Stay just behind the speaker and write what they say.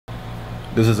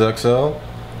This is XL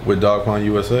with Dog Pound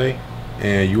USA,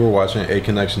 and you are watching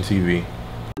Aconnectiontv.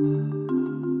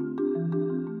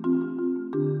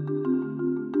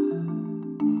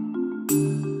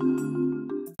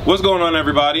 What's going on,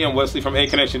 everybody? I'm Wesley from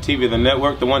Aconnectiontv, the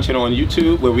network, the one channel on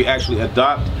YouTube where we actually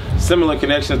adopt similar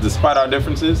connections despite our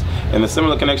differences. And the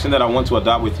similar connection that I want to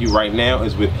adopt with you right now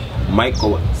is with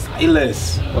Michael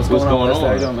Silas. What's going on?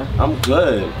 How you doing, man? I'm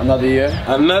good. Another year?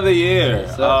 Another year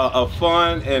of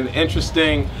fun and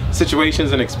interesting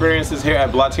situations and experiences here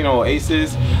at Latino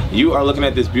Oasis. You are looking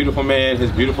at this beautiful man,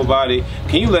 his beautiful body.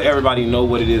 Can you let everybody know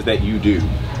what it is that you do?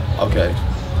 Okay.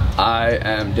 I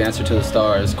am dancer to the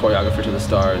stars, choreographer to the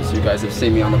stars. You guys have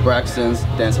seen me on the Braxtons,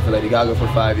 dancing for Lady Gaga for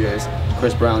 5 years,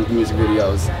 Chris Brown's music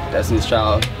videos, Destiny's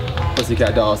Child,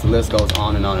 Pussycat Dolls, the list goes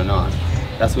on and on and on.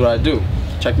 That's what I do.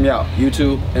 Check me out,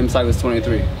 YouTube,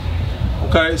 Silas23.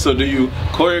 Okay, so do you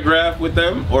choreograph with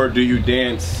them, or do you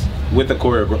dance with a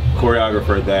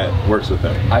choreographer that works with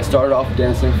them? I started off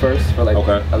dancing first for like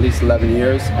at least 11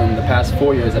 years, and the past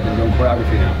 4 years I've been doing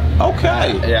choreography now.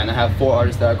 Okay. Yeah, and I have 4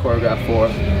 artists that I choreographed for,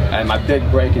 and my big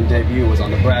break and debut was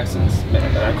on the Braxtons.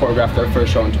 I choreographed their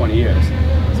first show in 20 years,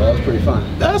 so that was pretty fun.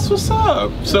 That's what's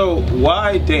up. So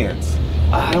why dance?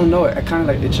 I don't know, it kind of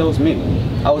like, it chose me.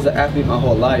 I was an athlete my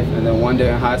whole life, and then one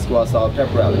day in high school I saw a pep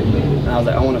rally, and I was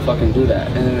like, I want to fucking do that.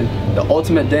 And then the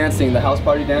ultimate dancing, the house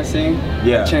party dancing,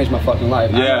 it changed my fucking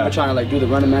life. I remember trying to like do the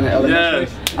Running Man in elementary.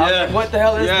 I was like, what the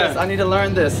hell is this? I need to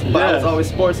learn this. But I was always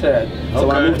sports head. So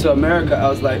when I moved to America, I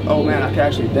was like, oh man, I can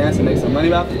actually dance and make some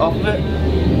money off of it.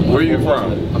 Where are you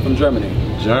from? I'm from Germany.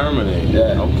 Germany?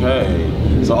 Yeah.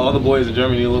 Okay. So all the boys in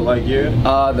Germany look like you?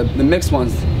 The mixed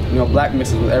ones. You know, black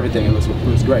mixes with everything. It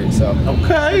was great. So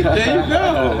okay, there you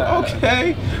go.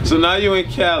 Okay, so now you're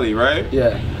in Cali, right?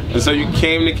 Yeah. And so you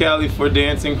came to Cali for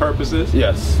dancing purposes?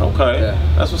 Yes. Okay,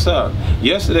 that's what's up.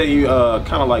 Yesterday you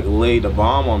kind of like laid a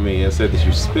bomb on me and said that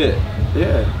you spit.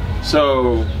 Yeah.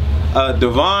 So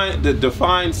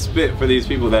define spit for these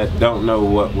people that don't know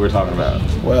what we're talking about.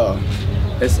 Well,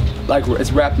 it's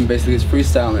rapping basically. It's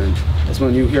freestyling. It's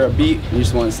when you hear a beat and you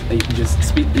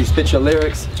spit your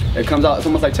lyrics. It comes out. It's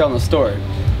almost like telling a story.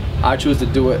 I choose to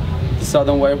do it the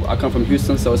southern way. I come from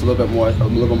Houston, so it's a little bit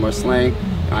more slang.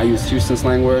 I use Houston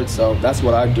slang words, so that's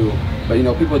what I do. But you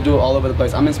know, people do it all over the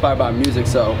place. I'm inspired by music,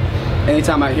 so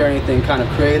anytime I hear anything kind of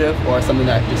creative or something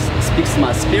that just speaks to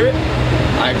my spirit,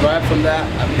 I grab from that,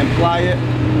 I imply it,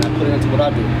 and I put it into what I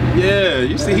do. Yeah,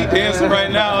 you see he dancing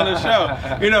right now on the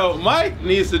show. You know, Mike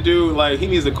needs to do, like, he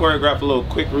needs to choreograph a little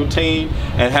quick routine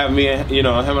and have me, you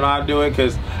know, him and I do it,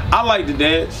 because I like to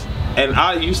dance. And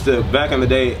I used to, back in the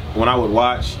day, when I would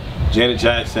watch Janet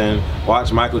Jackson,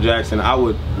 watch Michael Jackson, I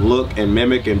would look and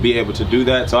mimic and be able to do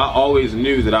that. So I always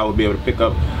knew that I would be able to pick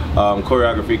up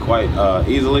choreography quite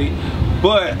easily.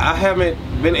 But I haven't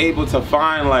been able to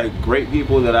find like great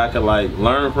people that I could like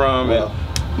learn from. Well,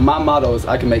 my motto is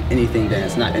I can make anything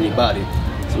dance, not anybody.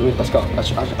 So let's go.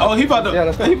 Oh, he about to. Yeah,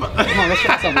 let's go. Come on, let's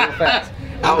try something real fast.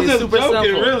 I was just joking,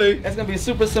 simple. really. It's gonna be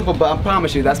super simple, but I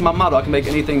promise you, that's my motto. I can make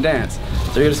anything dance.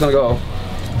 So you're just gonna go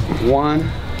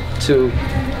 1, 2,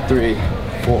 3,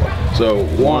 4. So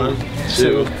 1,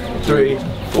 2, 3,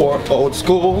 4. Old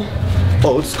school,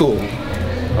 old school.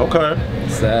 Okay.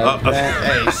 7,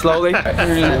 8. Slowly.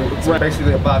 It's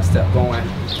basically a box step going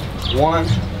 1,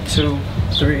 2,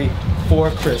 3, 4.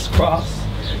 Crisscross,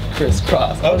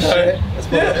 crisscross. Oh shit. Let's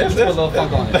put a little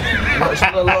funk on it. Let's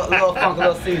put a little funk, a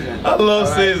little season. A little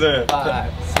season.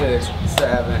 5, 6,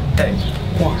 7, 8.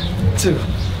 1, 2,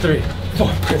 3, 4.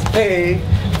 Hey.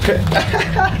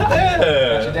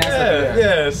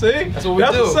 Yeah, see? That's what we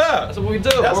do. What's up. That's what we do.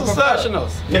 We're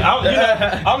professionals. Yeah,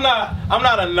 I'm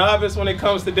not a novice when it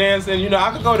comes to dancing. You know,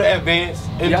 I could go to advanced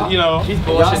and you know. He's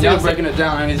bullshit. Y'all breaking it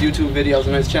down on his YouTube videos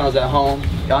and his channels at home.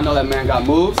 Y'all know that man got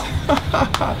moves.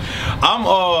 I'm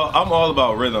all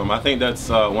about rhythm. I think that's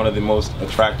one of the most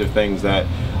attractive things that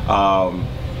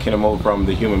can emote from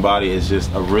the human body is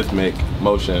just a rhythmic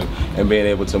motion and being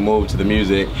able to move to the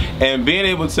music and being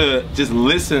able to just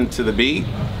listen to the beat.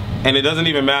 And it doesn't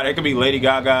even matter. It could be Lady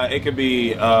Gaga, it could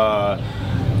be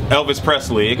Elvis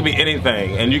Presley, it could be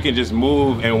anything, and you can just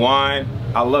move and whine.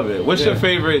 I love it. What's your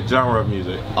favorite genre of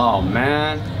music? Oh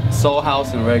man, soul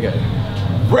house and reggae.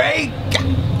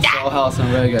 Soul house and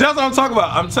reggae. That's what I'm talking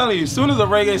about. I'm telling you, as soon as a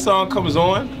reggae song comes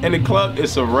on in the club,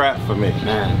 it's a wrap for me.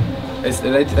 Man.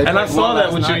 And I saw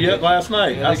that with you last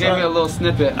night. Yeah, they gave me a little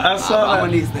snippet. I saw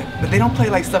that. But they don't play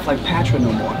like stuff like Patra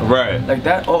no more. Right. Like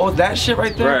that. Oh, that shit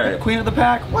right there. Right. Queen of the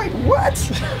Pack. Wait, what?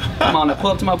 Come on, pull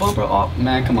up to my bumper. Oh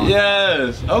man, come on.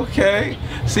 Yes. Okay.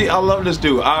 See, I love this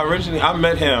dude. I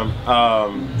met him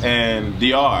in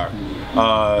DR.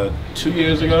 2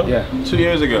 years ago. Yeah. 2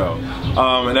 years ago.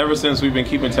 And ever since we've been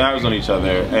keeping tabs on each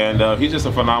other. And he's just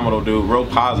a phenomenal dude, real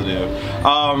positive.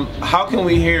 How can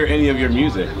we hear any of your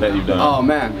music that you've done? Oh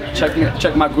man,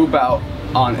 check my group out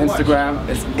on Instagram.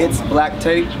 It's Black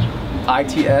Tape,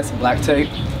 ITS Black Tape.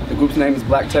 The group's name is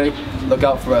Black Tape. Look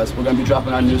out for us. We're gonna be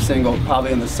dropping our new single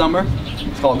probably in the summer.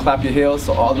 It's called Clap Your Heels.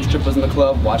 So all the strippers in the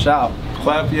club, watch out.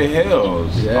 Clap Your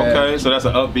Heels. Yeah. Okay, so that's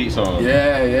an upbeat song.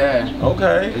 Yeah, yeah.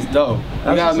 Okay. It's dope.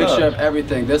 We got a mixture of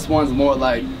everything. This one's more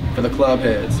like for the club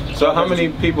heads. So how many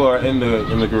people are in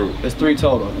the group? It's 3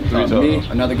 total. 3 total. Me,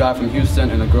 another guy from Houston,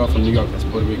 and a girl from New York that's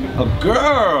Puerto Rican. A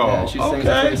girl. Yeah, she sings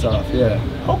her face off. Yeah.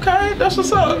 Okay, that's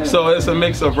what's up. Yeah. So it's a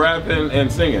mix of rapping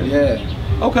and singing. Yeah.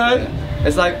 Okay. Yeah.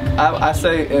 It's like I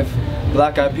say, if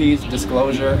Black Eyed Peas,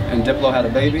 Disclosure, and Diplo had a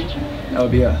baby, that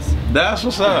would be us. That's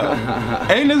what's up.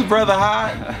 Ain't this brother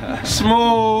hot?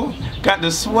 Smooth, got the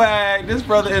swag. This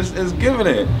brother is giving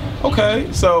it.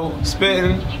 Okay, so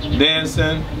spitting,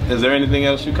 dancing. Is there anything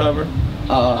else you cover?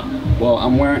 Well,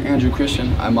 I'm wearing Andrew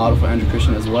Christian. I model for Andrew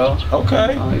Christian as well.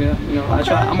 Okay. Yeah, you know,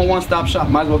 I'm a one-stop shop.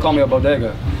 Might as well call me a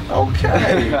bodega.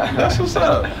 Okay, that's what's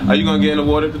up. Are you gonna get in the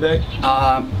water today?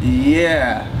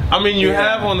 Yeah. I mean, you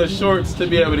have on the shorts to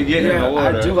be able to get in the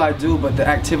water. I do, but the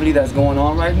activity that's going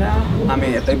on right now, I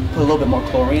mean, if they put a little bit more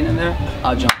chlorine in there,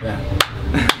 I'll jump in.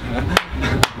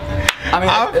 I mean,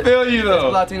 I feel you though.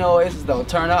 It's Latino Oasis though.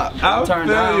 Turn up. I turn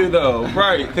feel down. you though.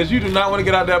 Right, because you do not want to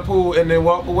get out that pool and then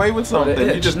walk away with something.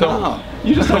 You just don't.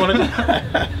 You just don't want to.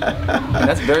 And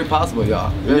that's very possible,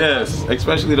 y'all. Yes,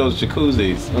 especially those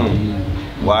jacuzzis.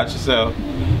 Watch yourself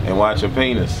and watch your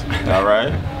penis. All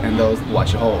right. And those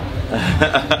watch your hole.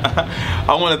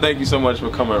 I want to thank you so much for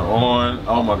coming on.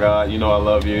 Oh my God, you know I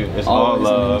love you. It's all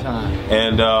love.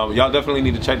 And y'all definitely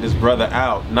need to check this brother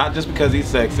out. Not just because he's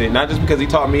sexy, not just because he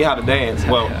taught me how to dance.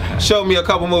 Well, showed me a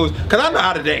couple moves, cause I know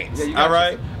how to dance. Yeah, all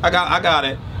right, I got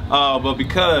it. But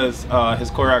because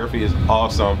his choreography is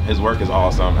awesome, his work is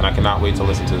awesome, and I cannot wait to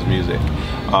listen to his music.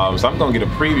 So I'm gonna get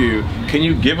a preview. Can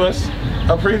you give us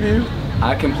a preview?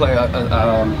 I can play a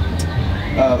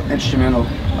instrumental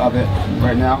of it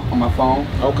right now on my phone.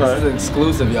 Okay. This is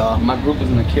exclusive, y'all. My group is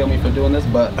gonna kill me for doing this,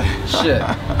 but shit,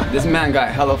 this man got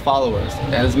hella followers,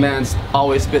 and this man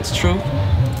always spits truth.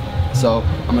 So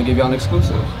I'm gonna give y'all an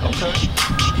exclusive. Okay.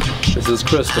 This is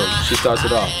Crystal. She starts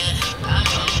it off.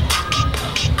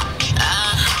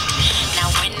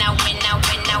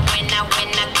 When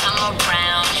I come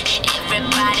around,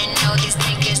 everybody know these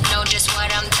niggas know just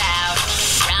what I'm about.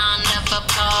 Round of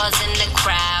applause in the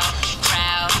crowd.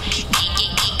 Yeah,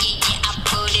 I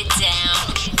put it down.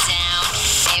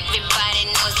 Everybody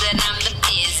knows that I'm the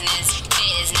business.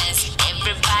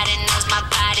 Everybody knows my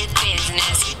body's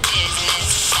business.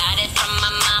 Got it from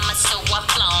my mama, so I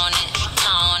flown it.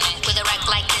 With a rack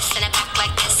like this and a back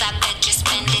like this, I bet you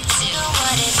spend it too. You know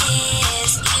what it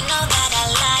is, you know that I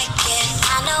like it.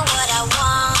 I know what I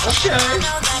want.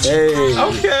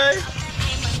 Okay.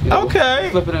 Okay.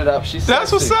 Flipping it up. She's That's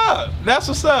sexy. what's up. That's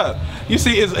what's up. You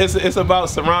see, it's about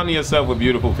surrounding yourself with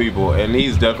beautiful people, and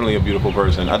he's definitely a beautiful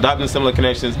person. Adopting similar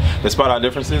connections despite our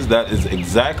differences, that is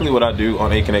exactly what I do on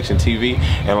Aconnectiontv.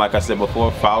 And like I said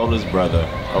before, follow this brother.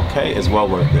 Okay, it's well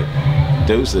worth it.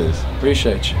 Deuces.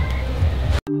 Appreciate you.